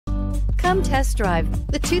Come test drive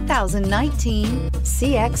the 2019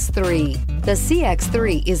 CX-3. The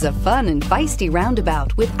CX-3 is a fun and feisty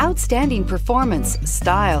roundabout with outstanding performance,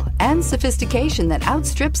 style, and sophistication that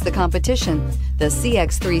outstrips the competition. The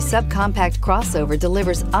CX-3 subcompact crossover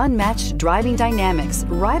delivers unmatched driving dynamics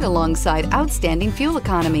right alongside outstanding fuel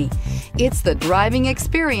economy. It's the driving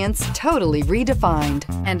experience totally redefined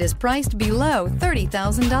and is priced below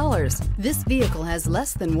 $30,000. This vehicle has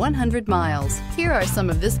less than 100 miles. Here are some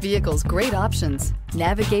of this vehicle's great options: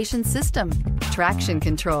 navigation system, traction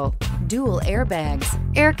control, dual airbags,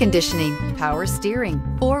 air conditioning, power steering,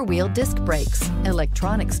 four-wheel disc brakes,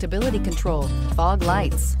 electronic stability control, fog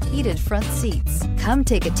lights, heated front seats. Come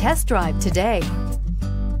take a test drive today.